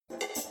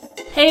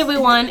Hey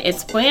everyone,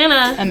 it's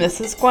Brianna. And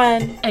this is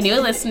Gwen. And you're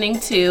listening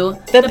to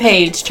The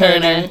Page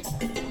Turner.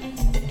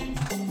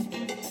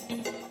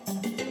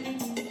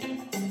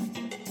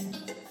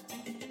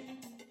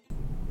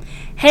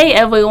 Hey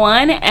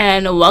everyone,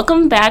 and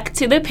welcome back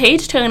to The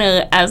Page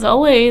Turner. As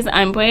always,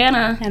 I'm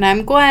Brianna. And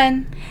I'm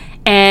Gwen.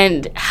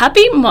 And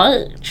happy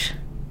March.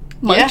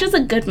 March is a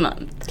good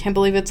month. Can't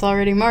believe it's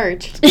already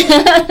March.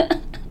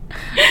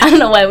 I don't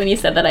know why when you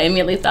said that I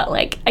immediately thought,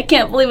 like, I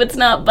can't believe it's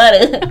not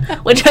butter,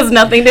 which has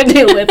nothing to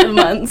do with the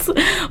months.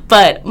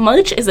 But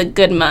March is a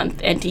good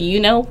month, and do you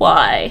know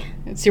why?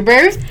 It's your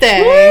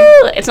birthday.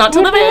 Woo! It's not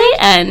till the very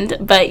end,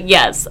 but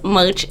yes,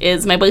 March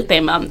is my birthday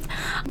month.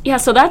 Yeah,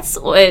 so that's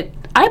what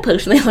I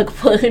personally look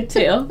forward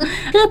to.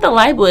 Here at the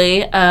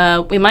library,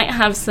 we might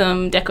have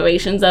some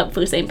decorations up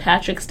for St.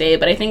 Patrick's Day,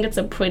 but I think it's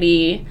a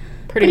pretty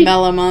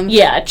mellow month.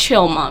 Yeah,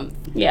 chill month.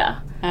 Yeah.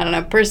 I don't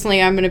know.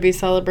 Personally, I'm going to be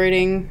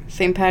celebrating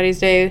St. Patty's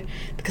Day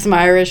because I'm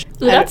Irish.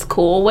 Ooh, that's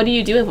cool. What do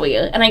you do every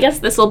year? And I guess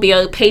this will be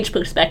a page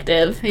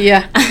perspective.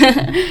 Yeah.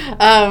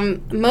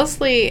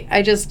 Mostly,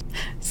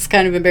 it's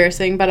kind of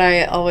embarrassing, but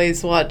I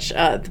always watch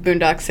the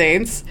Boondock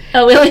Saints.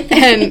 Oh, really?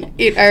 And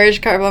eat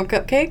Irish car-bomb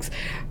cupcakes.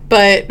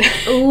 But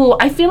ooh,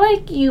 I feel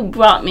like you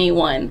brought me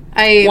one.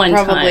 I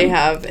probably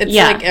have. It's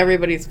like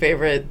everybody's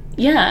favorite.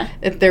 Yeah.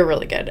 They're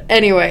really good.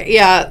 Anyway,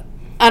 yeah.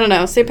 I don't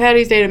know. St.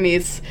 Patty's Day to me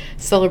is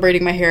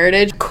celebrating my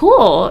heritage.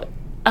 Cool.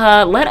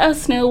 Let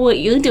us know what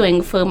you're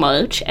doing for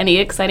March. Any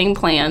exciting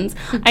plans?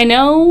 I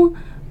know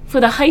for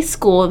the high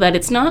school that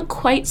it's not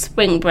quite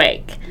spring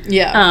break.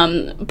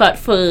 Yeah. But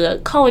for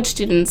college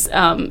students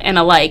and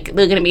alike,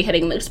 they're going to be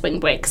hitting their spring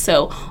break.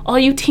 So all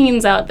you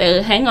teens out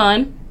there, hang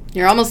on.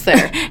 You're almost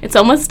there. It's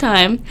almost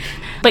time.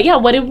 But yeah,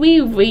 what did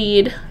we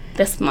read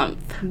this month?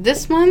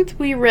 This month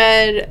we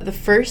read the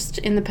first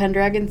in the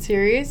Pendragon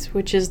series,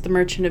 which is The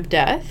Merchant of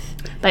Death.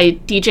 By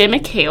D.J.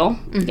 McHale.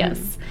 Mm-hmm.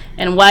 Yes.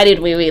 And why did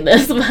we read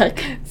this book?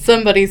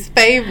 Somebody's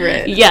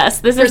favorite. Yes.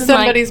 This is for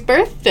somebody's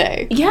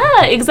birthday.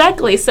 Yeah,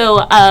 exactly.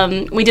 So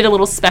we did a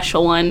little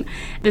special one.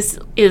 This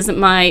is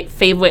my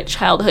favorite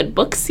childhood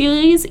book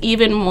series,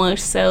 even more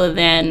so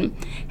than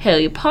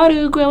Harry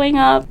Potter growing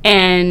up.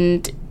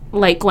 And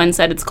like Gwen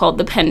said, it's called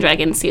the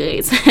Pendragon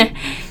series.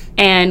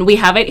 And we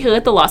have it here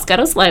at the Los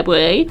Gatos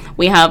Library.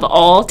 We have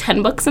all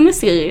 10 books in the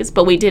series,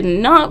 but we did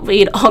not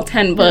read all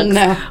 10 books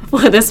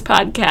for this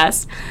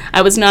podcast.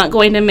 I was not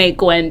going to make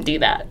Gwen do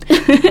that.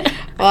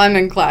 Well, I'm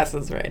in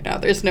classes right now.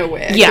 There's no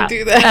way I could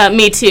do that.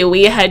 Me too.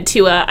 We had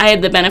to, I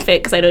had the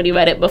benefit because I'd already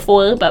read it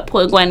before, but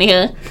poor Gwen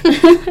here.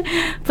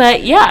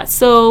 But yeah,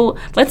 so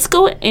let's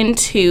go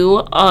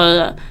into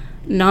our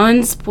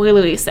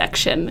non-spoilery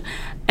section.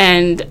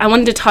 And I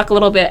wanted to talk a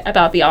little bit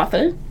about the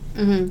author.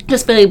 Mm-hmm.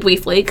 Just very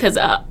briefly, because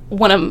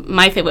one of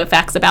my favorite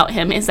facts about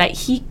him is that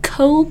he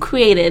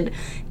co-created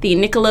the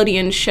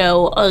Nickelodeon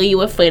show Are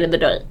You Afraid of the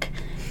Dark?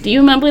 Do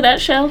you remember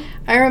that show?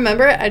 I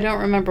remember it. I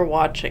don't remember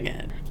watching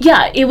it.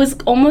 Yeah, it was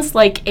almost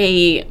like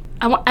I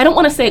don't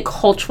want to say a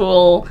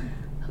cultural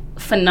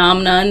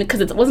phenomenon, because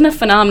it wasn't a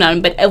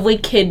phenomenon, but every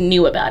kid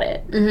knew about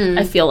it,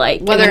 I feel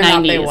like, whether in the or 90s.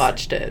 Not they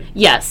watched it.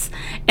 Yes,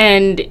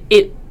 and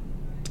it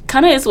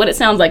kind of is what it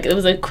sounds like. It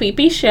was a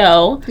creepy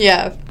show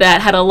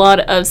that had a lot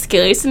of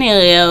scary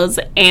scenarios,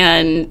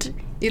 and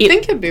you'd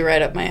think it'd be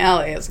right up my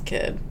alley as a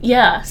kid.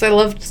 Yeah. So I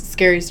loved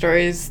scary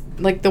stories,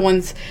 like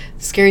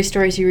scary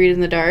stories you read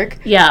in the dark.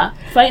 Yeah,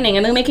 frightening,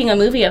 and they're making a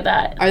movie of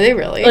that. Are they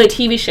really? Or a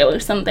TV show or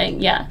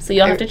something, yeah. So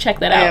you'll have to check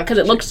that out, because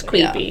it looks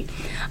creepy.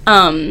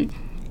 Yeah.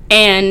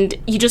 And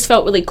you just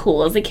felt really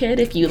cool as a kid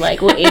if you, like,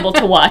 were able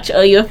to watch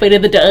Are You Afraid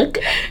of the Dark?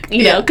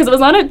 You know, because it was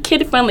not a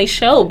kid-friendly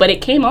show, but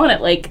it came on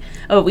at, like,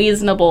 a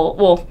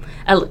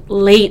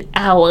late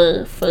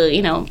hour for,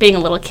 you know, being a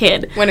little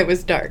kid. When it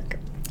was dark.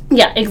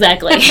 Yeah,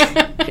 exactly.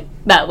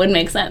 That would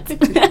make sense.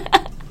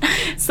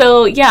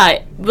 So,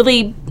 yeah,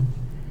 really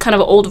kind of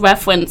old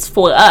reference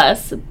for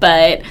us,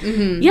 but,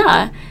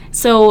 yeah.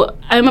 So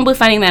I remember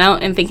finding that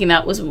out and thinking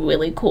that was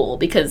really cool,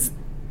 because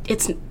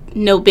it's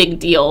no big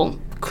deal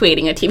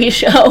creating a TV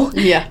show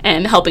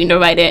and helping to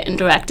write it and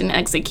direct and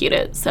execute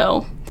it.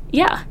 So,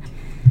 yeah.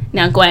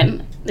 Now,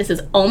 Gwen, this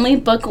is only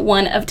book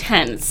 1 of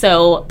 10,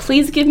 so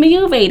please give me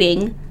your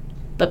rating,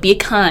 but be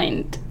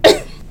kind.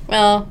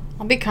 Well,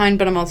 I'll be kind,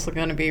 but I'm also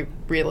going to be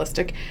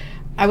realistic.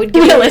 I would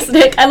give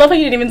realistic? I love how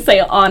you didn't even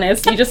say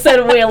honest. You just said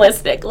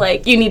realistic,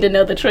 like you need to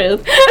know the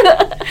truth.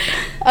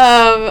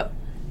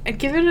 I'd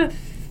give it a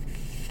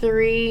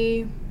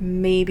 3,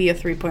 maybe a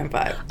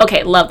 3.5.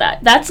 Okay, love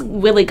that. That's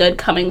really good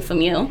coming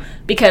from you,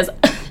 because,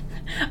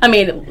 I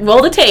mean,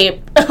 roll the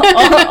tape.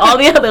 all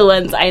the other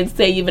ones, I'd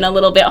say you've been a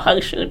little bit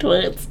harsher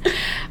towards.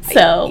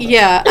 So.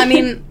 Yeah, I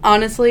mean,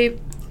 honestly,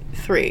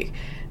 3.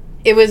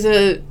 It was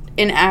an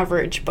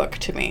average book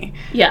to me.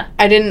 Yeah.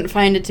 I didn't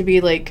find it to be,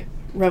 like,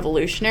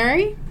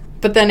 revolutionary.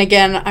 But then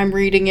again, I'm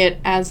reading it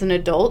as an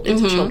adult.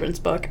 It's a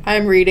children's book.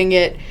 I'm reading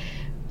it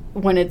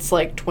when it's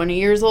like 20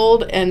 years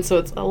old, and so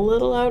it's a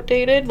little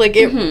outdated. Like,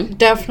 it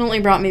definitely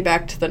brought me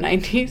back to the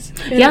 90s.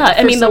 Yeah,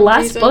 I mean, the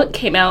last book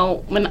came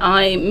out when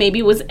I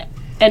maybe was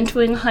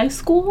entering high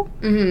school.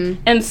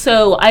 And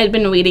so I had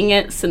been reading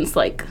it since,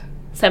 like,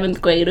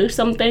 7th grade or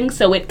something,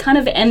 so it kind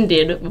of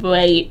ended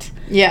right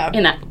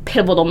in that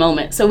pivotal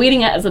moment. So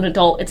reading it as an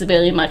adult, it's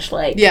very much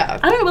like, I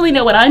don't really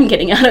know what I'm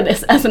getting out of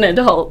this as an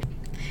adult.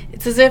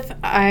 It's as if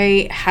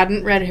I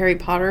hadn't read Harry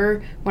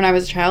Potter when I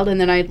was a child,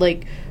 and then I'd,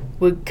 like,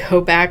 would go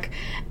back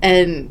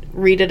and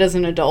read it as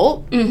an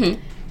adult.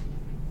 Mm-hmm.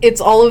 It's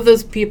all of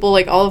those people,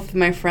 like, all of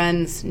my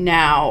friends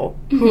now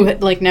who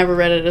had, like, never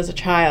read it as a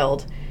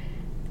child,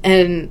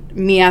 and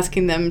me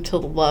asking them to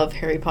love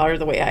Harry Potter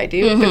the way I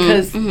do,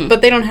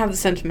 but they don't have the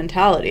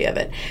sentimentality of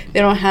it. They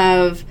don't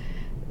have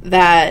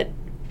that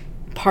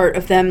part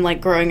of them, like,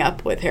 growing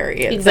up with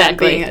Harry. It's them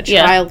being a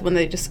child when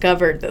they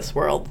discovered this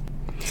world.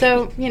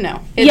 So, you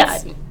know.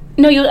 It's,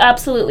 no, you're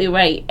absolutely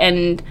right.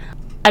 And,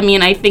 I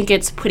mean, I think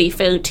it's pretty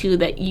fair, too,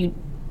 that you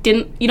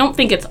don't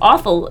think it's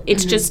awful.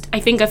 It's just,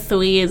 I think a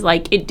 3 is,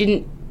 like, it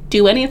didn't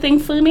do anything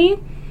for me.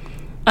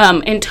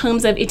 In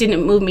terms of, it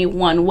didn't move me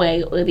one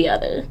way or the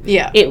other.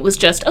 Yeah. It was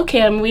just,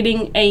 okay, I'm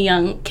reading a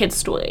young kid's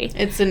story.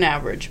 It's an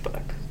average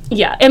book.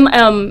 Yeah. And,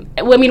 I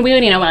mean, we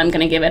already know what I'm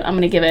going to give it. I'm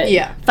going to give it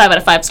 5 out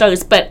of 5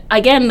 stars. But,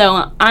 again,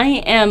 though,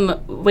 I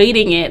am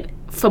rating it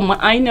from what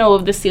I know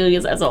of the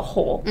series as a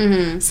whole.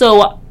 Mm-hmm.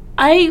 So,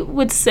 I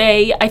would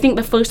say, I think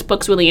the first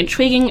book's really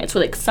intriguing. It's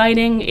really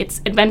exciting. It's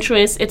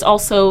adventurous. It's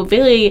also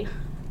very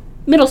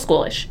middle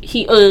schoolish.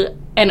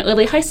 And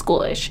early high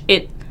schoolish.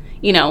 It,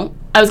 you know,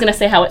 I was going to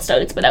say how it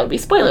starts, but that would be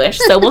spoilerish,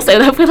 so we'll save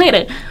that for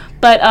later.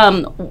 But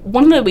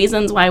one of the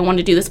reasons why I wanted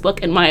to do this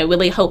book, and why I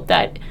really hope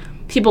that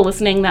people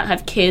listening that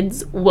have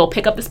kids will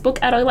pick up this book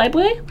at our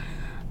library,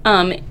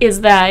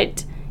 is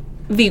that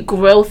the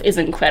growth is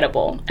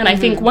incredible. And I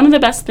think one of the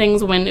best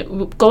things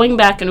when going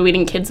back and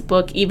reading kids'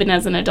 book, even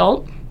as an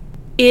adult,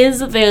 is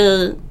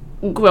the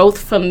growth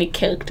from the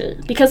character.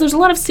 Because there's a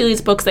lot of series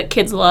books that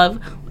kids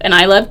love, and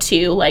I love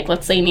too, like,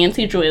 let's say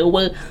Nancy Drew,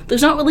 where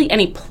there's not really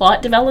any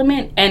plot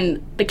development,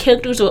 and the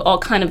characters are all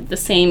kind of the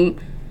same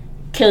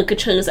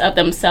caricatures of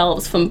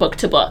themselves from book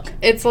to book.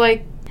 It's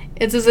like,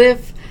 it's as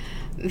if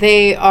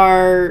they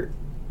are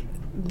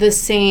the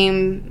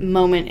same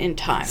moment in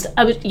time.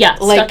 Like,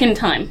 stuck in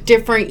time.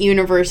 Different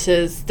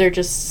universes, they're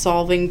just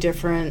solving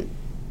different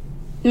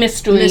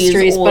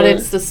mysteries, but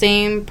it's the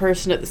same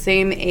person at the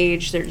same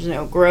age. There's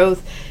no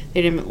growth.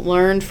 They didn't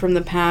learn from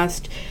the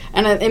past.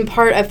 And in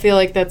part, I feel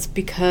like that's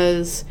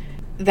because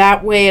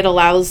that way it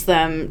allows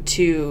them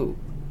to,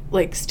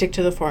 like, stick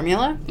to the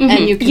formula. Mm-hmm.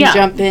 And you can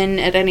jump in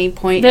at any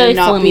point and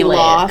not be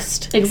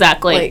lost.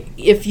 Exactly. Like,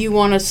 if you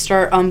want to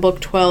start on book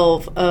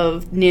 12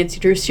 of Nancy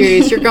Drew's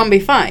series, you're going to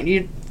be fine.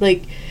 You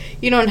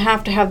don't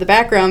have to have the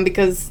background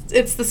because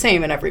it's the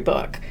same in every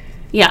book.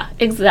 Yeah,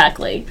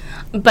 exactly.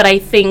 But I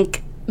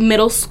think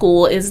middle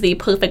school is the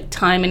perfect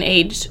time and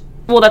age.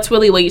 Well, that's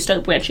really where you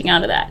start branching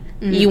out of that.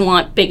 Mm-hmm. You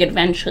want big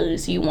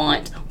adventures. You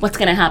want what's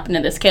going to happen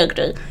to this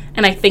character.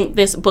 And I think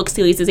this book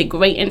series is a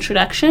great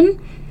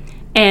introduction.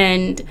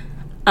 And,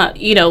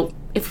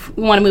 if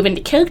we want to move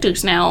into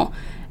characters now,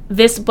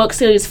 this book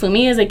series for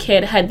me as a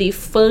kid had the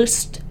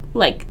first,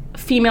 like,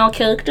 female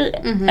character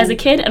as a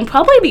kid, and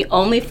probably the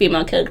only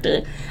female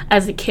character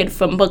as a kid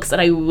from books that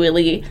I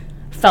really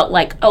felt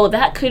like, oh,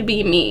 that could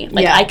be me.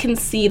 Like, I can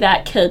see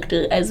that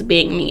character as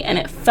being me, and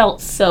it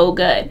felt so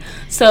good.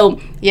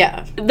 So,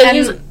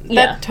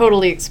 that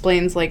totally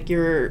explains, like,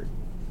 your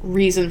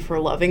reason for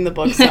loving the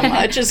book so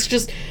much. It's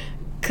just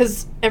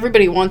because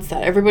everybody wants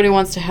that. Everybody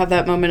wants to have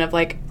that moment of,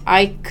 like,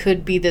 I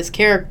could be this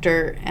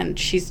character, and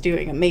she's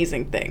doing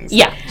amazing things.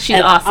 Yeah,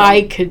 she's awesome.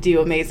 I could do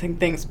amazing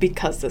things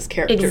because this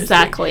character is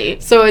exactly.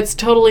 So it's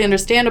totally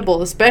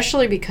understandable,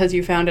 especially because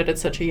you found it at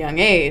such a young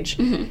age,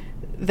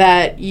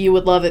 that you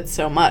would love it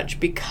so much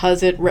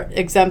because it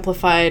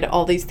exemplified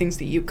all these things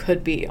that you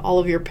could be, all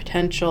of your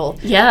potential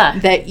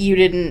that you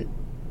didn't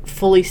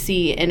fully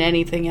see in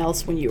anything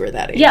else when you were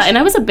that age. Yeah, and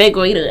I was a big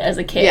reader as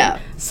a kid. Yeah.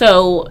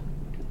 So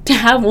to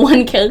have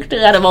one character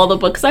out of all the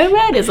books I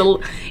read is,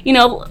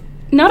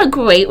 not a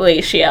great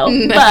ratio,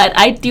 but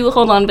I do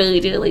hold on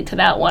very dearly to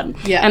that one.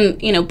 Yeah.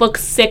 And, book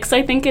 6,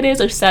 I think it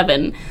is, or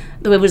 7,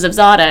 The Rivers of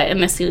Zada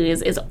in the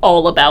series is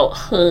all about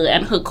her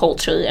and her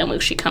culture and where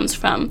she comes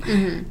from.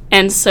 Mm-hmm.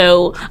 And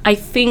so I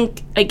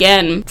think,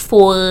 again,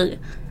 for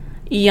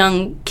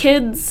young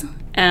kids,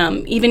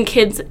 even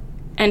kids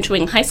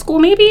entering high school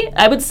maybe,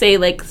 I would say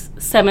like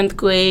 7th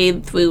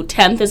grade through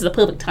 10th is the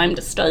perfect time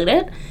to start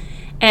it.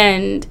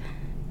 And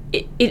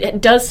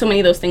it does so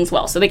many of those things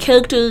well. So the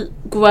character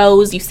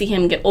grows, you see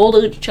him get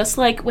older, just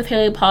like with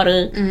Harry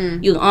Potter.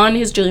 Mm-hmm. You're on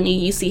his journey,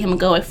 you see him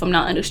go from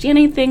not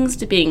understanding things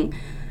to being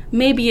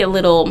maybe a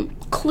little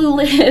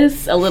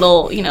clueless, a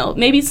little,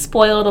 maybe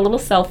spoiled, a little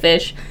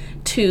selfish,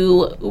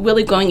 to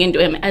really going into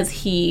him as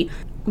he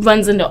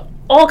runs into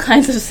all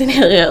kinds of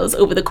scenarios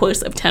over the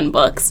course of 10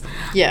 books.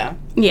 Yeah.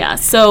 Yeah,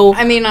 so...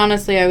 I mean,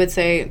 honestly, I would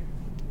say,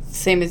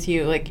 same as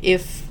you, like,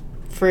 if,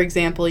 for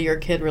example, your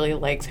kid really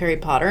likes Harry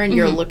Potter and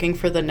you're looking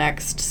for the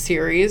next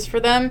series for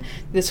them,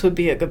 this would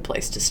be a good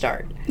place to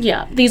start.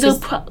 Yeah, these are...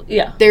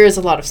 There is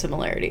a lot of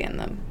similarity in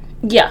them.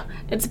 Yeah,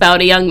 it's about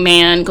a young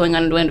man going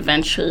on an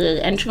adventure,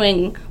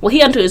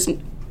 he enters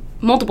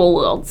multiple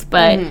worlds,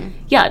 but,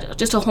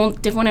 just a whole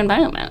different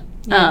environment.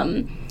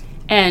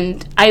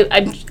 And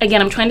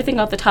I'm trying to think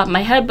off the top of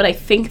my head, but I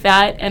think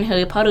that and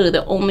Harry Potter are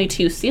the only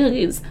two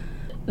series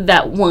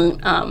that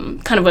weren't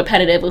kind of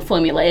repetitive or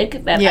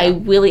formulaic that I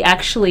really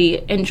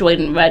actually enjoyed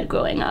and read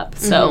growing up.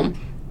 So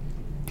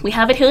we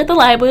have it here at the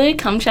library.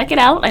 Come check it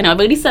out. I know I've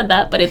already said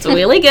that, but it's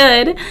really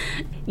good.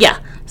 Yeah.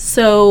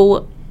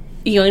 So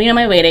you already know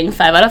my rating,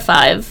 5 out of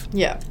 5.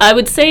 Yeah. I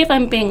would say if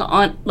I'm being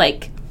on,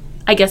 like,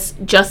 I guess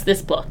just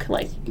this book,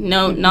 like,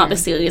 no, not the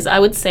series, I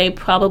would say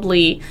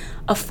probably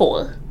a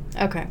 4.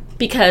 Okay.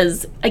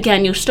 Because,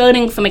 again, you're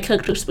starting from a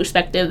character's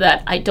perspective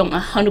that I don't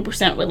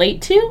 100%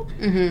 relate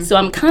to. So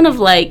I'm kind of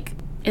like,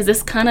 is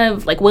this kind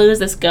of, like, where is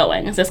this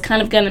going? Is this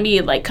kind of going to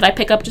be, like, could I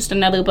pick up just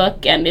another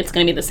book and it's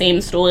going to be the same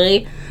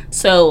story?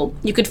 So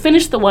you could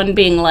finish the one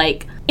being,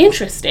 like,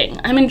 interesting.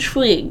 I'm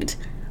intrigued.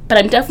 But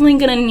I'm definitely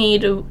going to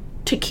need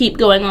to keep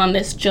going on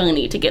this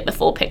journey to get the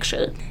full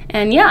picture.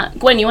 And, yeah,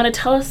 Gwen, you want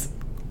to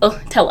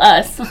tell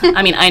us?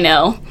 I mean, I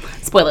know,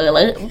 spoiler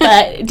alert,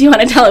 but do you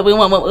want to tell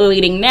everyone what we're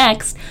reading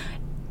next?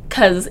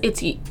 Because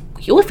it's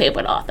your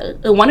favorite author,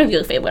 or one of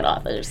your favorite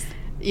authors.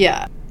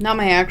 Yeah, not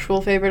my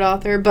actual favorite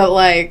author, but,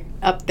 like,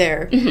 up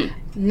there.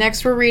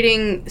 Next, we're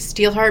reading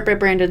Steelheart by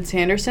Brandon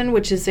Sanderson,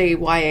 which is a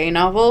YA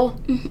novel.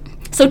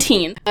 So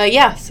teen.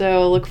 Yeah,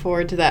 so look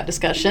forward to that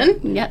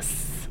discussion.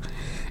 Yes.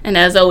 And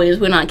as always,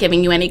 we're not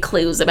giving you any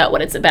clues about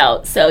what it's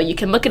about, so you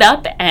can look it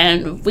up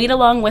and read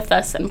along with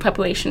us in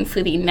preparation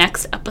for the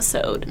next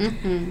episode.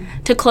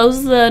 To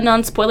close the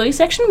non-spoilery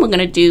section, we're going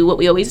to do what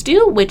we always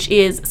do, which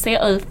is say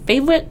our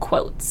favorite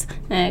quotes.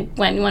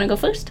 Gwen, you want to go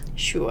first?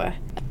 Sure.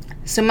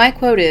 So my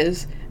quote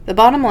is, "The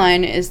bottom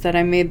line is that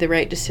I made the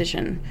right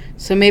decision.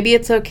 So maybe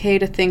it's okay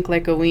to think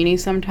like a weenie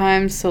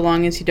sometimes, so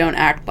long as you don't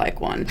act like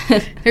one."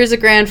 There's a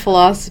grand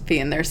philosophy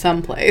in there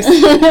someplace.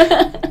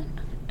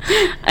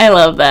 I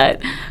love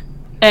that.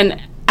 And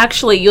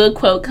actually, your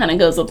quote kind of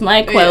goes with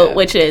my quote,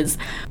 which is,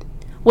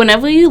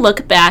 "Whenever you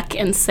look back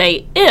and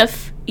say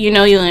if, you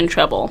know you're in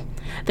trouble.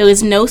 There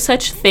is no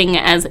such thing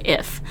as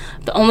if.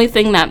 The only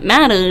thing that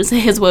matters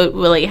is what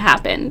really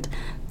happened."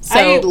 So,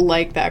 I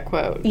like that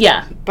quote.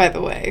 Yeah. By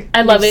the way.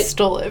 I love it. You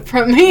stole it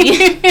from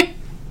me.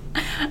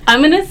 I'm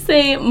going to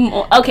say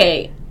more.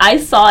 Okay, I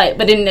saw it,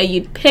 but didn't know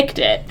you'd picked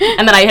it.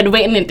 And then I had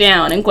written it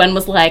down, and Gwen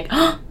was like,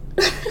 "Oh,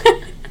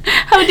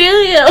 how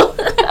dare you?"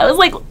 I was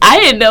like, I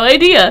had no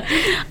idea.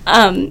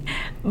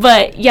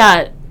 But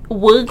yeah,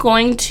 we're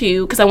going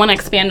to, because I want to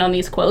expand on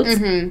these quotes,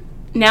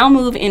 now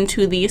move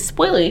into the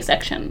spoilery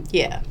section.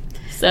 Yeah.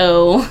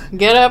 So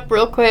get up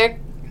real quick.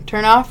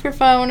 Turn off your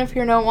phone if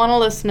you don't want to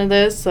listen to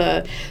this.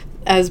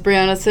 As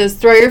Brianna says,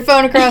 throw your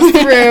phone across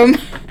the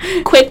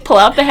room. Quick, pull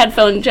out the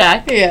headphone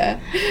jack. Yeah.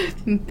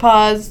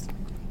 Pause.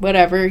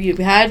 Whatever. You've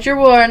had your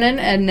warning,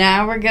 and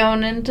now we're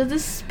going into the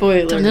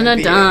spoiler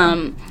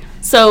review.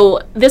 So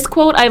this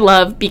quote I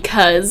love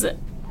because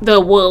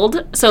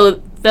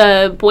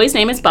the boy's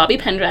name is Bobby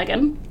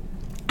Pendragon,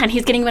 and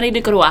he's getting ready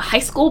to go to a high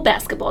school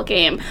basketball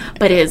game,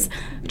 but his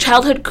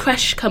childhood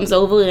crush comes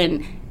over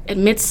and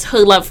admits her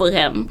love for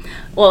him.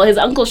 Well, his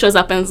uncle shows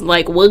up and is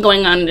like, "We're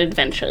going on an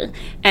adventure."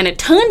 And it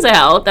turns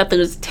out that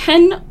there's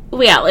 10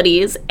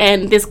 realities,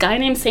 and this guy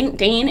named Saint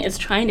Dane is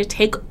trying to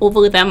take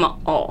over them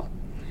all.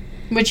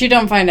 Which you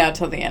don't find out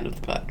till the end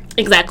of the book.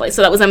 Exactly.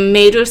 So that was a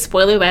major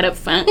spoiler right up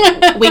front.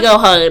 We go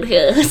hard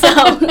here.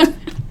 So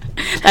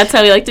that's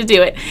how we like to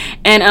do it.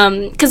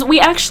 And because we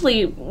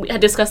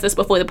had discussed this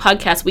before the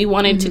podcast, we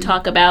wanted to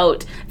talk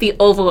about the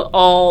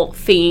overall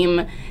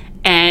theme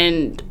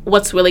and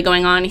what's really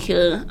going on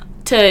here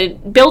to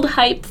build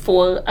hype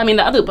for,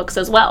 the other books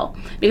as well.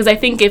 Because I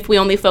think if we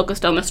only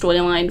focused on the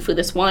storyline for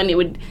this one, it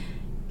would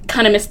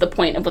kind of miss the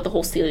point of what the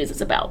whole series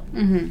is about.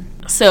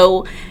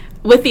 So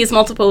with these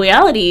multiple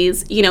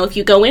realities, if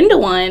you go into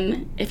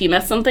one, if you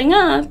mess something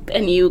up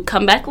and you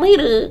come back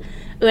later,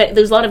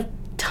 there's a lot of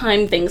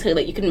time things here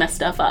that you can mess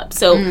stuff up.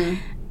 So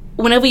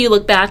whenever you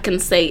look back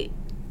and say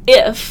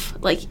if,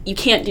 you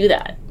can't do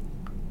that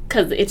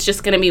because it's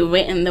just going to be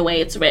written the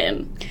way it's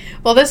written.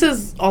 Well, this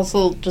is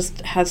also just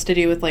has to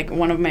do with,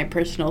 one of my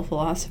personal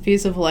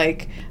philosophies of,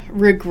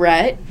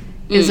 regret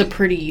is a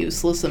pretty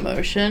useless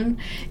emotion.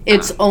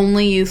 It's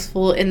only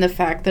useful in the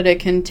fact that it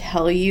can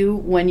tell you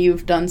when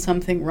you've done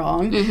something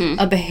wrong,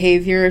 a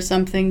behavior or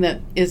something that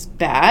is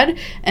bad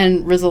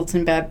and results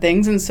in bad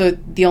things. And so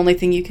the only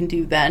thing you can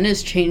do then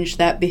is change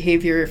that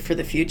behavior for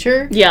the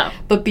future. Yeah.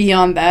 But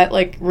beyond that,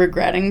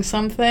 regretting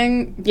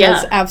something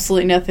does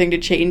absolutely nothing to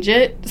change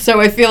it. So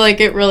I feel like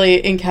it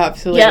really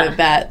encapsulated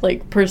that,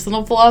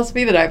 personal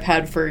philosophy that I've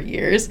had for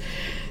years.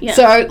 Yeah.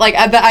 So,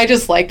 I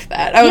just liked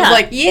that. I was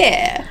like,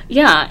 yeah.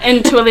 Yeah,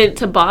 and to relate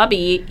to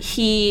Bobby,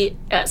 he,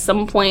 at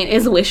some point,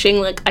 is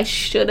wishing, I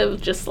should have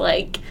just,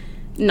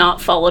 not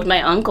followed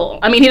my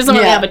uncle. He doesn't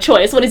really have a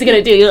choice. What is he going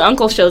to do? Your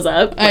uncle shows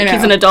up.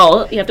 He's an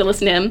adult. You have to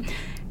listen to him.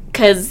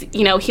 Because,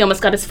 he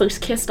almost got his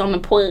first kiss on the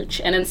porch,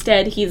 and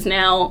instead he's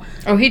now...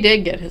 Oh, he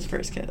did get his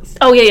first kiss.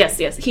 Oh, yes.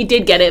 He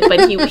did get it,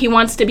 but he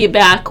wants to be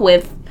back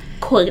with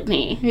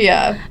Courtney.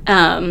 Yeah.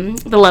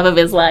 The love of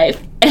his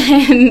life.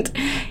 And...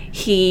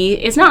 he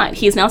is not.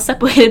 He's now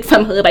separated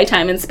from her by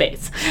time and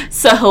space.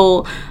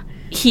 So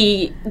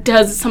he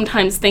does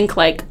sometimes think,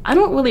 like, I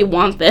don't really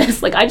want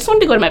this. Like, I just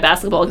want to go to my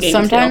basketball game.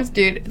 Sometimes,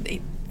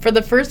 dude, for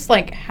the first,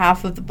 like,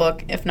 half of the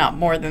book, if not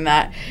more than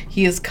that,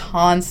 he is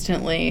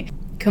constantly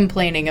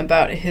complaining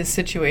about his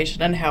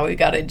situation and how he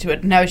got into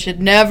it and how he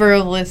should never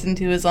have listened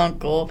to his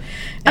uncle.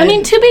 I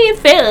mean, to be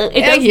fair,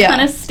 it does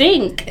kind of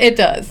stink. It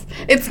does.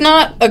 It's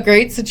not a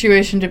great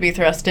situation to be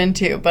thrust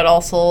into, but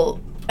also,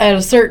 at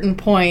a certain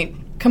point,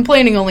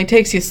 complaining only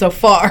takes you so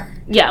far.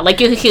 Yeah, like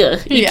you're here.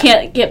 You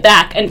can't get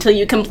back until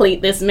you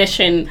complete this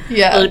mission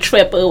or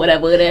trip or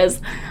whatever it is.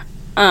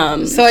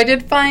 So I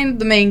did find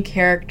the main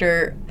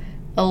character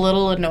a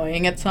little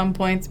annoying at some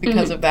points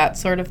because of that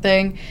sort of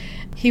thing.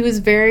 He was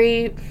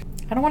very,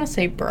 I don't want to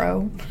say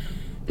bro.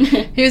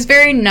 He was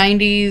very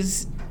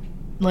 90s,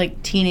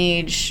 like,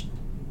 teenage,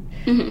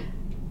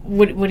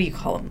 what do you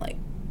call him, like,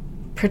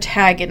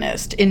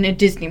 protagonist in a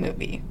Disney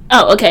movie.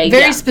 Oh, okay.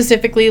 Very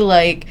specifically,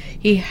 like,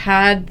 he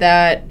had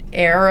that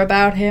air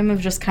about him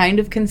of just kind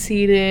of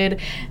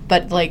conceited,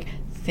 but, like,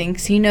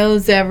 thinks he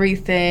knows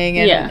everything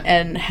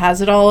and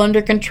has it all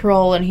under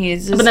control, and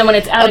he's just but then when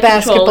it's out a of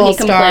control, basketball he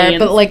star. complains.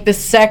 But, like, the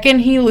second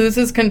he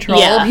loses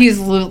control, he's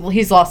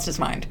lost his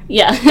mind.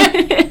 Yeah.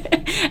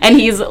 And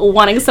he's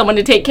wanting someone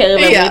to take care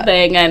of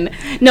everything. And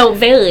no,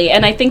 very.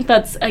 And I think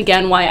that's,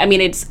 again, why, I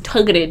mean, it's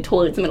targeted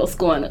towards middle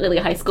school and early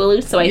high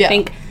schoolers. So I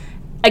think,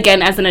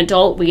 again, as an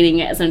adult, reading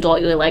it as an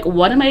adult, you're like,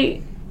 what am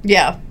I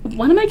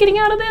getting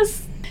out of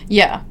this?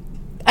 Yeah.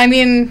 I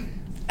mean,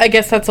 I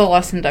guess that's a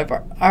lesson I've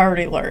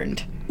already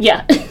learned.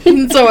 Yeah.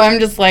 So I'm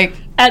just like,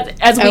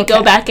 as we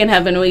go back and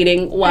have been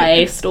reading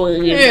YA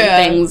stories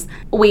and things,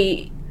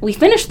 we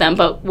finish them,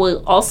 but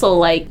we're also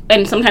like,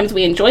 and sometimes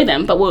we enjoy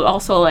them, but we're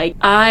also like,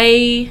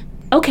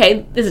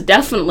 this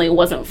definitely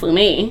wasn't for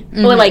me.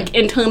 Or like,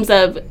 in terms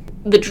of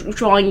the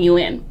drawing you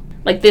in.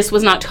 Like, this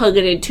was not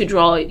targeted to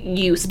draw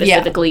you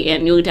specifically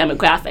in your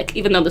demographic,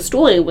 even though the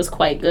story was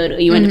quite good,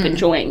 or you end up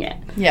enjoying it.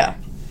 Yeah.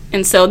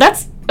 And so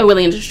that's a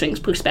really interesting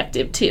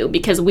perspective, too,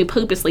 because we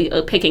purposely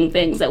are picking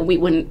things that we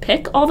wouldn't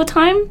pick all the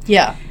time.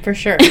 Yeah, for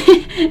sure.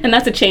 And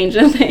that's a change,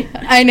 I think.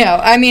 I know.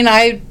 I mean,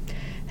 I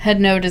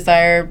had no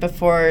desire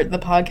before the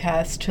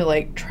podcast to,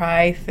 like,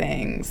 try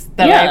things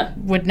that I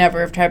would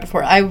never have tried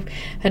before. I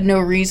had no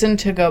reason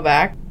to go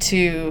back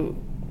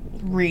to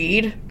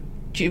read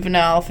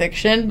juvenile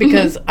fiction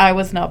because I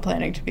was not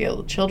planning to be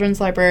a children's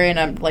librarian.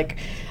 I'm like,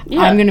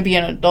 I'm going to be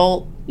an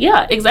adult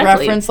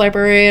reference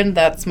librarian.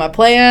 That's my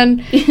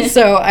plan.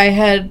 So I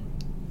had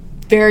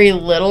very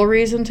little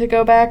reason to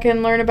go back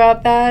and learn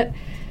about that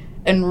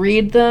and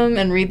read them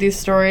and read these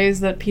stories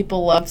that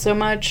people love so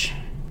much.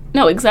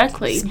 No,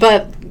 exactly.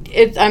 But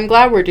I'm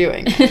glad we're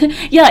doing.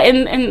 Yeah,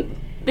 and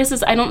this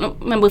is, I don't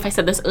remember if I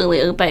said this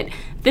earlier, but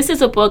this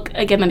is a book,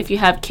 again, that if you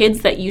have kids,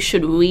 that you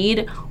should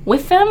read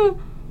with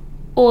them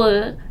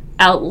or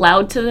out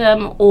loud to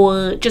them,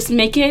 or just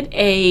make it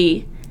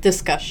a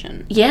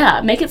discussion.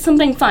 Yeah, make it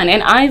something fun.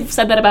 And I've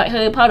said that about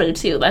Harry Potter,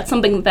 too. That's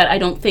something that I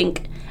don't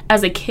think,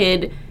 as a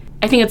kid,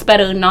 I think it's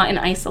better not in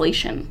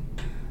isolation.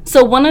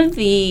 So one of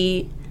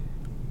the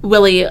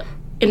really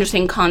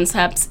interesting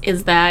concepts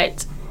is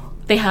that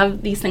they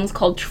have these things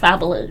called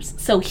travelers.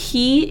 So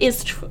he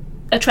is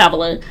a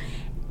traveler,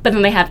 but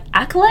then they have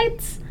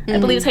acolytes, I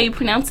believe is how you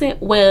pronounce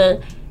it,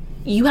 where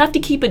you have to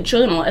keep a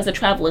journal as a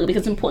traveler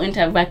because it's important to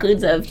have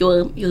records of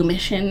your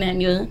mission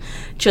and your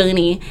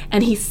journey.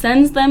 And he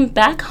sends them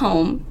back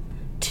home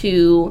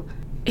to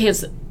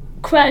his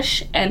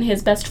crush and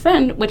his best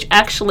friend, which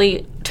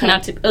actually turn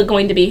out to are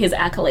going to be his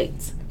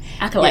acolytes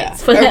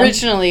for him.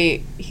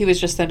 Originally, he was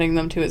just sending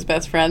them to his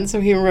best friend, so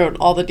he wrote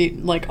all the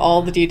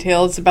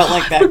details about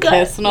like that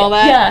kiss and all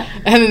that.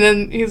 Yeah. And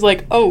then he's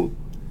like, "Oh,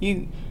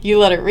 you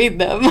let her read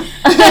them."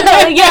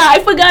 Yeah,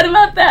 I forgot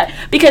about that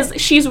because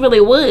she's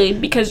really worried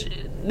because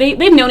they've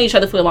known each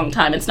other for a long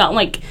time. It's not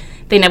like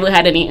they never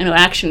had any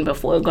interaction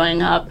before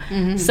growing up.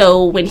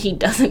 So when he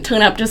doesn't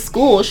turn up to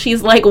school,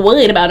 she's like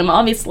worried about him,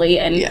 obviously,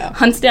 and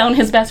hunts down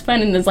his best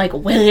friend and is like,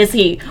 "Where is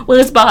he?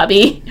 Where's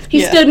Bobby?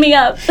 He stood me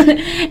up."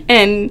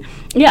 And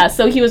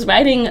so he was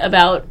writing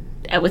about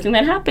everything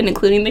that happened,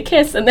 including the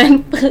kiss, and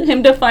then for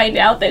him to find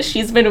out that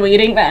she's been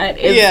reading that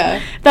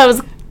that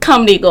was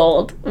comedy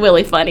gold.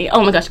 Really funny.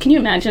 Oh my gosh, can you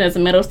imagine as a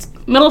middle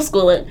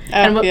schooler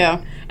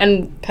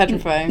and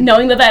petrifying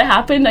knowing that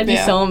happened? I'd be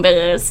so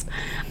embarrassed.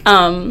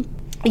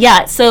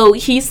 So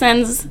he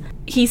sends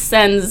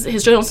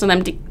his journals to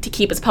them to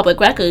keep as public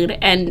record,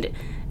 and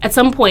at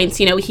some points,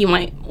 he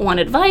might want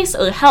advice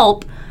or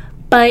help,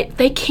 but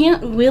they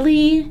can't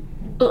really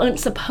or aren't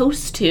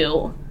supposed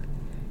to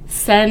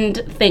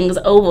send things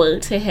over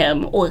to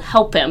him or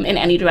help him in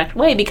any direct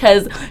way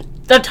because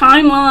the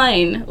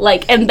timeline,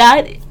 and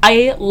that,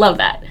 I love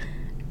that.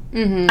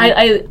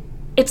 I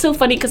it's so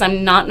funny because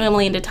I'm not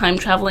normally into time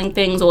traveling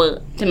things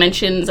or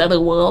dimensions, other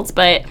worlds,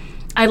 but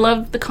I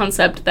love the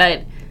concept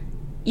that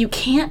you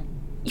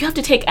have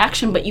to take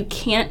action, but you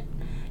can't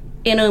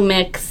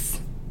intermix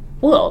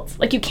worlds.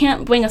 Like, you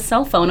can't bring a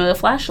cell phone or a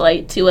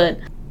flashlight to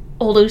an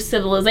older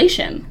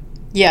civilization.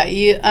 Yeah,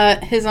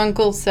 his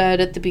uncle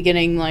said at the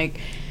beginning,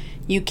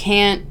 you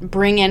can't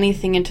bring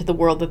anything into the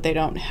world that they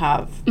don't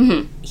have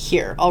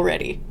here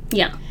already.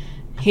 Yeah.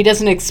 He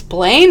doesn't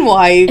explain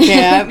why you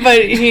can't,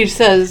 but he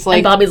says, like...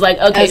 And Bobby's like,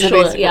 okay,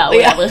 sure, yeah,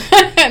 whatever.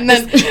 And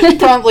then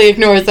promptly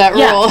ignores that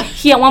rule.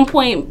 He at one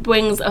point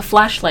brings a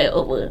flashlight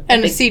over.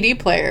 And a CD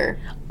player.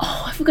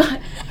 Oh, I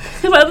forgot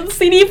about the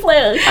CD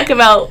player. Talk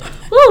about,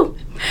 woo!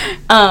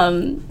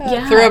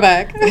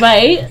 Throwback.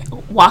 Right?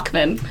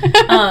 Walkman.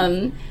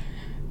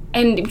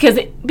 And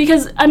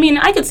because, I mean,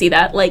 I could see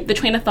that. Like, the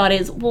train of thought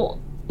is,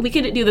 well, we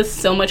could do this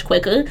so much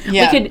quicker.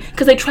 Yeah.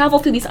 Because they travel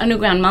through these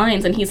underground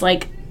mines, and he's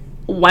like,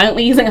 why aren't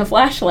we using a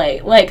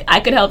flashlight? Like, I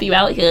could help you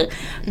out here.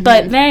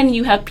 But then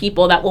you have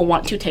people that will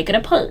want to take it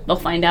apart. They'll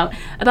find out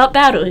about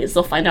batteries.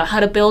 They'll find out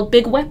how to build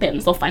big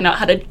weapons. They'll find out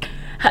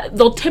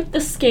they'll tip the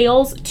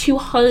scales too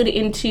hard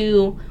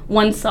into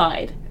one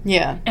side.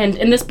 Yeah. And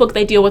in this book,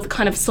 they deal with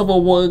kind of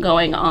civil war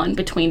going on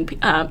between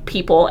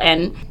people,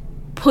 and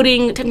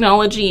putting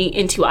technology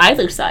into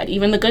either side,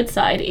 even the good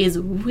side, is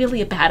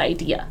really a bad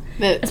idea.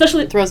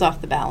 Especially, it throws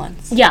off the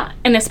balance. Yeah,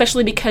 and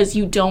especially because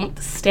you don't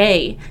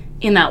stay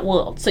in that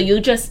world. So you're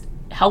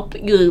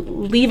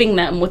leaving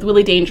them with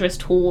really dangerous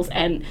tools,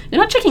 and you're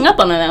not checking up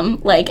on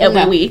them, like,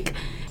 every week.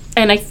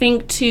 And I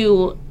think,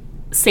 to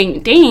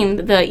Saint Dane,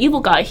 the evil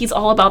guy, he's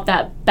all about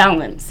that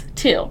balance,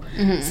 too.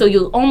 So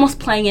you're almost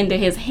playing into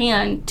his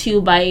hand,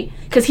 too,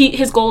 because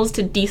his goal is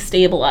to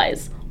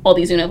destabilize all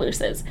these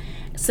universes.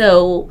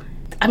 So,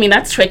 I mean,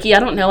 that's tricky. I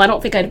don't know. I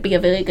don't think I'd be a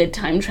very good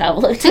time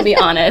traveler, to be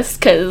honest,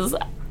 because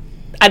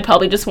I'd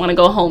probably just want to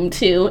go home,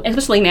 too,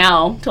 especially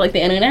now, to, like,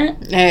 the internet.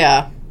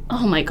 Yeah.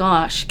 Oh my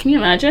gosh. Can you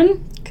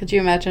imagine? Could you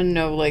imagine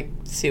no, like,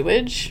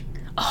 sewage?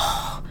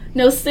 Oh,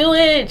 no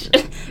sewage.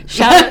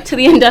 Shout out to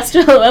the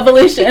Industrial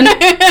Revolution.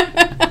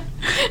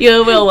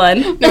 You're a real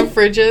one. No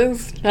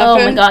fridges? Nothing? Oh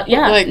my god,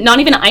 yeah. Like,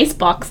 not even ice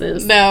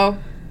boxes. No.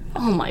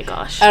 Oh my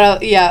gosh.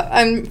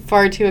 I'm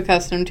far too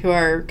accustomed to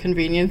our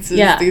conveniences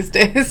these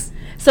days.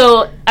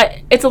 So,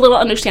 it's a little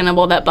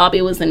understandable that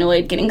Bobby was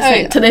annoyed getting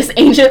sent to this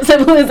ancient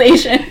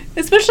civilization.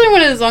 Especially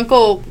when his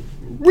uncle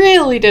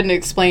really didn't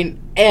explain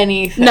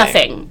anything.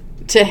 Nothing.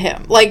 To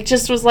him. Like,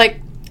 just was like,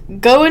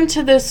 go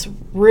into this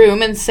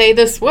room and say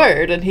this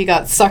word, and he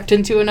got sucked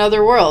into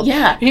another world.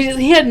 Yeah.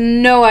 He had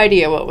no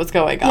idea what was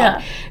going on.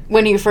 Yeah.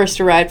 When he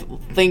first arrived,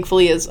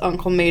 thankfully his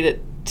uncle made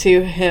it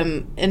to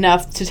him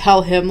enough to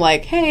tell him,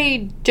 like, hey,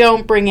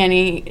 don't bring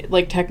any,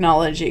 like,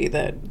 technology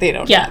that they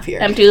don't have here.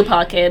 Empty the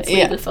pockets,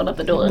 leave the phone at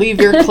the door.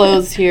 Leave your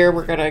clothes here,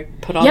 we're gonna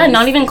put on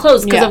not even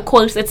clothes, because of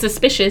course it's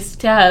suspicious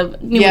to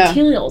have new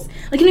materials.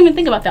 Like, you didn't even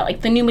think about that. Like,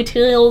 the new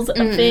materials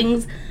of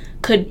things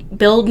could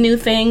build new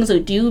things or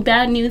do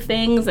bad new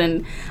things,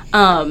 and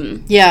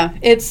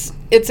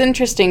it's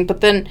interesting,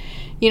 but then,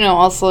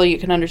 also you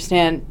can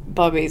understand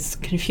Bobby's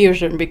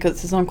confusion,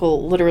 because his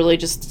uncle literally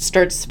just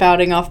starts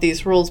spouting off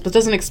these rules but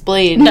doesn't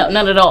explain not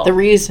at all the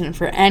reason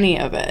for any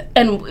of it,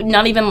 and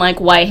not even like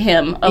why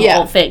him of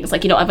all things.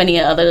 Like, you don't have any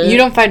other, you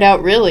don't find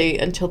out really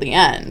until the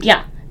end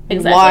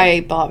exactly why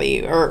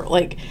Bobby, or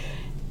like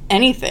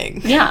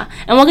anything. And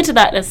we'll get to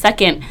that in a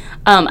second.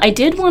 I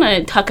did want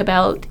to talk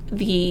about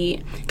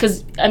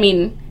because I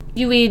mean,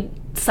 you read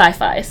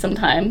sci-fi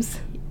sometimes.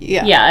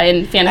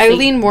 And fantasy. I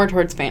lean more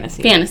towards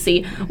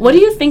fantasy. What do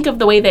you think of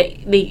the way that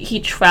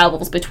he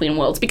travels between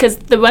worlds? Because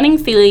the running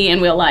theory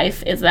in real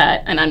life is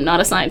that, and I'm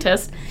not a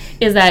scientist,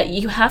 is that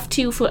you have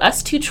to, for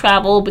us to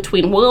travel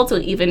between worlds, or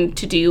even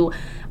to do,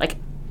 like,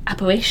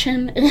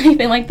 apparition,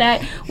 anything like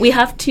that, we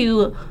have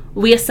to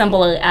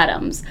reassemble our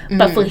atoms.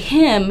 But for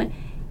him,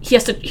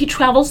 he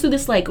travels through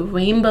this, like,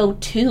 rainbow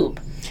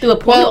tube, through a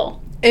portal.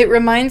 Well, it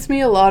reminds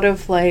me a lot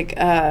of, like,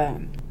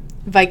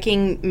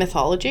 Viking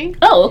mythology.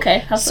 Oh,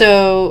 okay.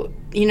 So,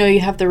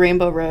 you have the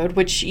Rainbow Road,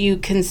 which you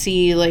can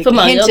see, like,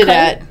 hinted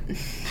at.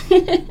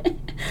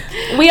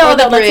 We all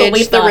know that's what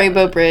we thought. The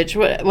Rainbow Bridge,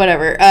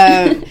 whatever.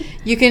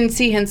 You can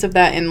see hints of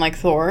that in, like,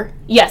 Thor.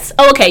 Yes.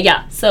 Oh, okay,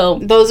 yeah. So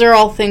those are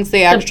all things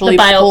they actually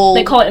pulled.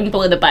 They call it in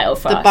Thor the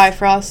Bifrost. The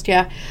Bifrost,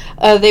 yeah.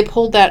 They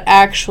pulled that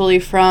actually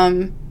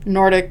from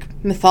Nordic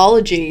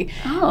mythology.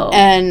 Oh.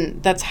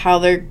 And that's how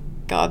their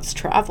gods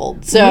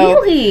traveled.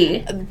 So,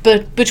 really?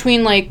 But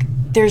between, like,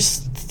 there's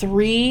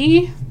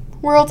 3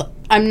 worlds.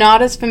 I'm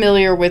not as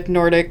familiar with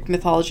Nordic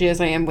mythology as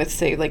I am with,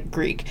 say, like,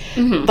 Greek.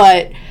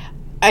 But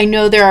I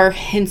know there are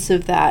hints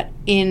of that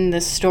in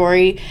the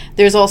story.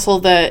 There's also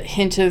the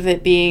hint of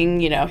it being,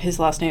 his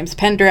last name's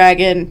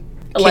Pendragon.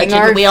 King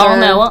Arthur. We all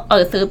know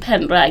Arthur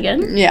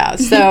Pendragon. Yeah,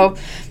 so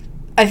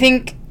I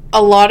think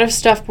a lot of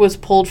stuff was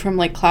pulled from,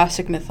 like,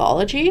 classic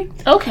mythology.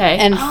 Okay.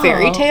 And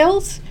fairy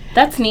tales.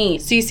 That's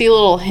neat. So you see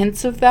little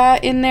hints of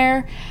that in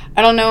there.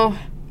 I don't know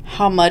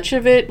how much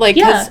of it, like,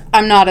 because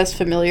I'm not as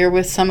familiar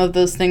with some of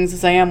those things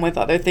as I am with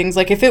other things.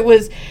 Like, if it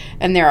was,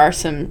 and there are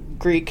some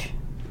Greek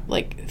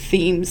like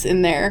themes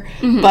in there,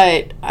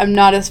 but I'm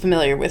not as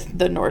familiar with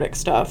the Nordic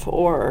stuff,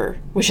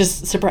 which is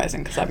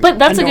surprising because I'm. But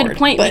that's a Nord, good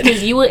point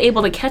because you were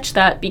able to catch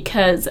that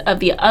because of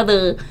the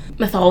other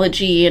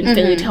mythology and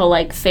fairy tale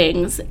like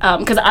things.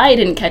 Because I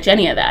didn't catch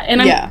any of that,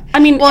 and I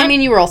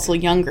mean, you were also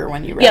younger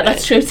when you read it. Yeah,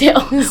 that's true too.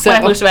 When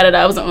I first read it,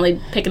 I wasn't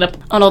really picking up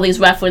on all these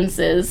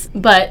references,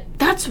 but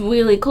that's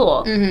really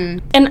cool.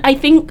 And I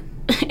think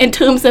in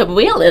terms of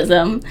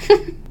realism.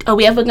 Are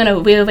we ever going to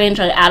rearrange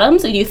our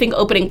atoms, or do you think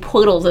opening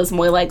portals is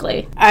more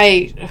likely?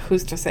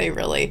 Who's to say,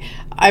 really?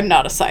 I'm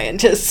not a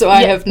scientist, so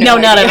I have no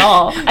idea. Not at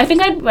all. I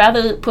think I'd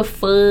rather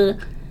prefer,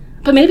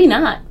 but maybe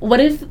not. What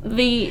if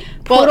the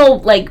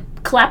portal,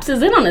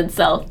 collapses in on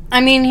itself?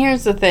 I mean,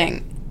 here's the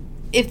thing.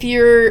 If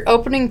you're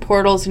opening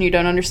portals and you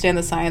don't understand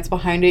the science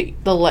behind it,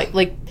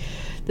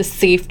 the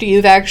safety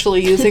of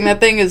actually using that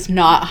thing is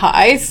not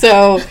high,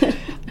 so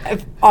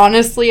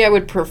honestly, I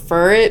would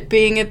prefer it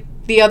being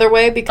the other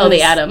way because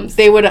the atoms.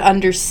 They would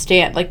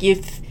understand.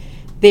 If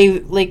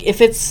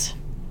it's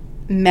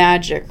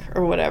magic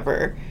or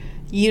whatever,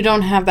 you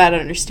don't have that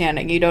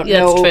understanding. You don't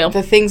know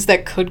the things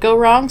that could go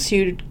wrong, so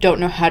you don't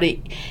know how to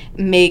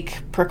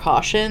make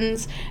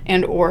precautions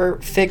and or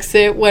fix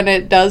it when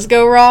it does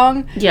go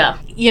wrong. Yeah.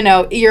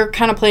 You're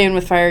kind of playing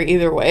with fire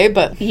either way,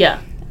 but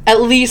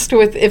at least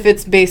if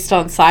it's based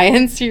on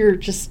science, you're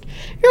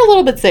a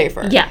little bit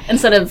safer. Yeah,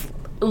 instead of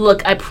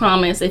look, I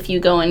promise if you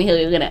go in here,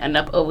 you're going to end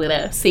up over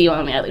there. See you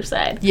on the other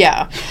side.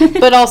 Yeah.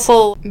 But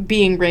also,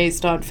 being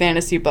raised on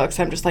fantasy books,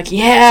 I'm just like,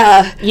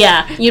 yeah.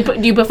 Yeah. You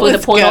prefer the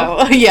portal?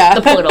 Go. Yeah.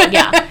 The portal,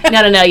 yeah.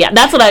 No, yeah.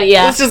 That's what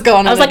Let's just go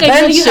on I was like,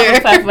 I know you have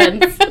a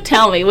preference.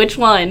 Tell me, which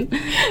one?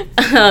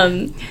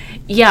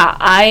 Yeah,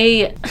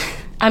 I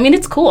mean,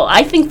 it's cool.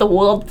 I think the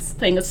worlds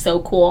thing is so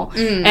cool.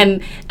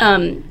 And,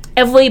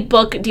 every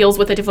book deals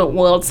with a different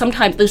world.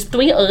 Sometimes there's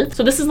 3 Earths.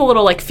 So this is a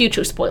little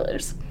future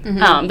spoilers.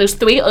 There's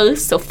 3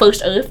 Earths. So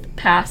first Earth,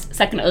 past,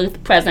 second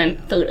Earth,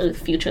 present, third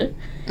Earth, future.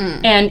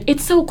 And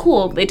it's so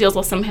cool. It deals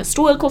with some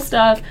historical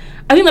stuff.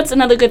 I think that's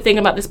another good thing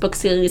about this book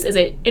series is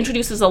it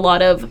introduces a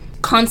lot of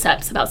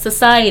concepts about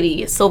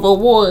society, civil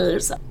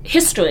wars,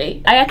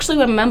 history. I actually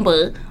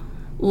remember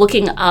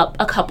looking up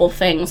a couple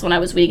things when I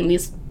was reading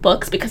these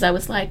books because I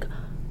was like,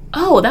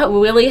 oh, that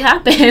really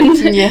happened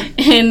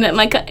in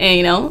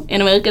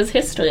in America's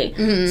history.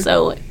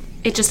 So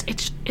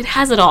it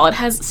has it all. It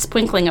has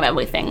sprinkling of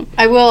everything.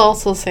 I will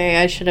also say,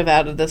 I should have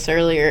added this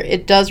earlier,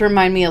 it does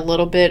remind me a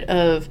little bit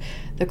of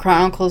The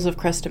Chronicles of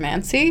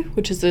Crestomancy,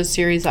 which is a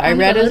series I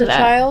read as a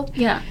child.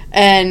 Yeah.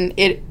 And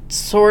it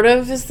sort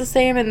of is the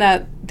same in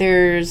that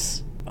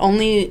there's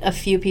only a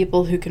few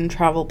people who can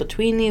travel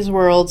between these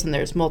worlds, and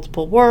there's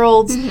multiple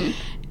worlds.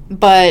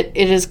 But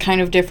it is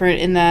kind of different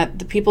in that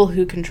the people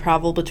who can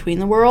travel between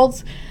the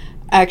worlds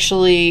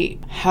actually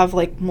have,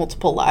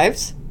 multiple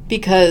lives.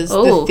 Because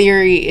the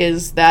theory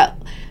is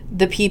that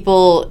the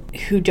people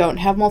who don't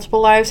have multiple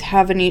lives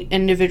have an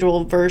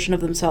individual version of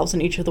themselves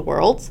in each of the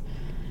worlds.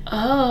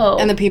 Oh.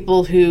 And the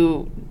people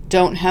who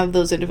don't have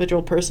those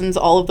individual persons,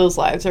 all of those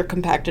lives are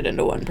compacted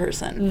into one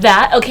person.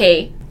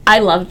 I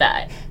love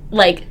that.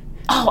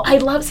 I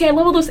love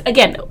all those,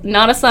 again,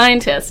 not a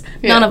scientist,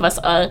 none of us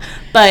are,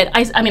 but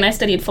I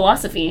studied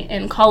philosophy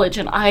in college,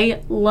 and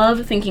I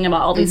love thinking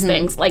about all these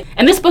things,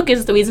 and this book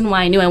is the reason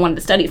why I knew I wanted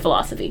to study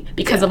philosophy,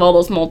 because of all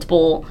those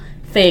multiple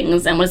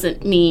things, and what does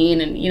it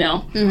mean, and,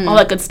 all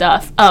that good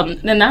stuff.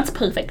 Then that's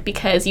perfect,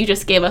 because you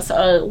just gave us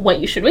what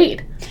you should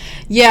read.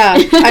 Yeah,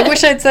 I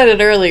wish I'd said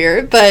it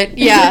earlier, but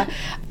yeah.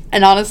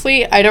 And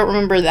honestly, I don't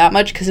remember that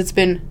much because it's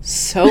been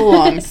so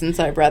long since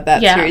I've read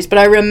that series. But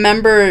I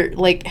remember,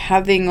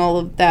 having all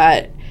of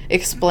that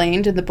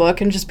explained in the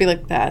book and just be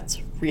like, that's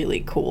really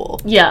cool.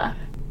 Yeah.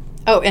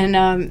 Oh,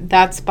 and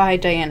that's by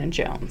Diana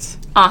Jones.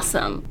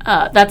 Awesome.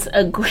 That's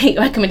a great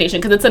recommendation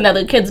because it's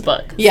another kid's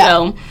book. Yeah.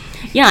 So,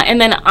 yeah,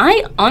 and then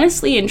I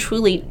honestly and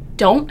truly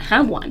don't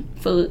have one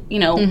for,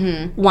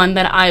 one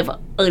that I've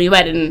already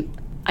read, and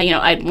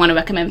I want to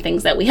recommend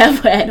things that we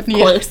have read, of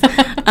course.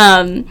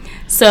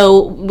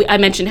 So I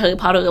mentioned Harry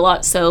Potter a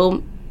lot,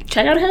 so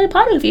check out Harry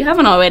Potter if you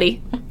haven't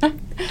already.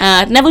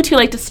 Never too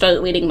late to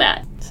start reading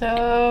that.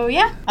 So,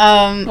 yeah.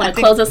 Want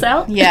to close us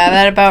out? Yeah,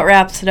 that about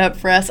wraps it up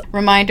for us.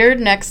 Reminder,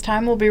 next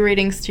time we'll be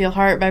reading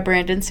Steelheart by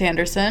Brandon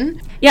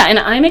Sanderson. Yeah, and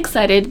I'm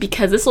excited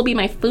because this will be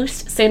my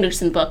first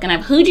Sanderson book, and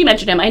I've heard you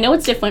mention him. I know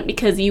it's different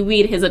because you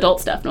read his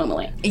adult stuff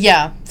normally.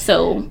 Yeah.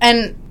 So...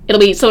 And... It'll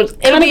be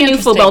new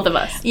for both of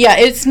us. Yeah,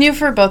 it's new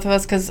for both of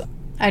us because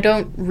I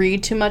don't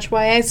read too much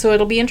YA, so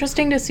it'll be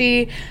interesting to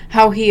see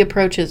how he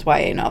approaches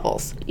YA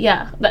novels.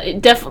 Yeah,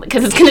 definitely,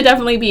 because it's going to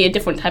definitely be a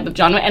different type of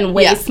genre and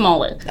way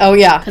smaller. Oh,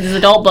 yeah. Because his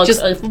adult books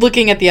just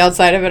looking at the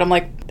outside of it, I'm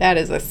like, that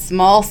is a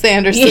small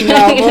Sanderson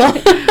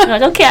novel. I'm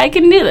like, okay, I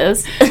can do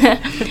this.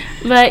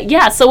 But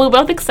yeah, so we're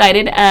both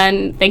excited,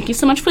 and thank you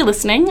so much for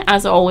listening,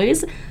 as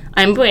always.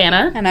 I'm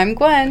Brianna. And I'm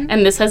Gwen.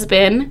 And this has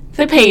been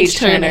The Page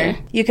Turner.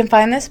 You can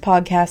find this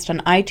podcast on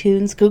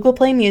iTunes, Google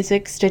Play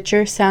Music,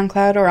 Stitcher,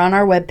 SoundCloud, or on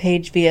our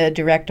webpage via a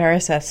direct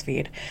RSS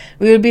feed.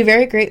 We would be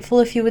very grateful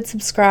if you would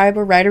subscribe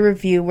or write a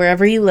review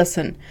wherever you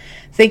listen.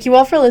 Thank you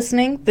all for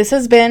listening. This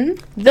has been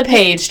The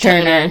Page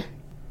Turner.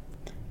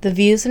 The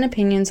views and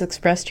opinions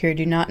expressed here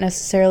do not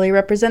necessarily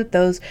represent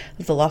those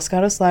of the Los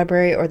Gatos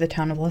Library or the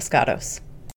town of Los Gatos.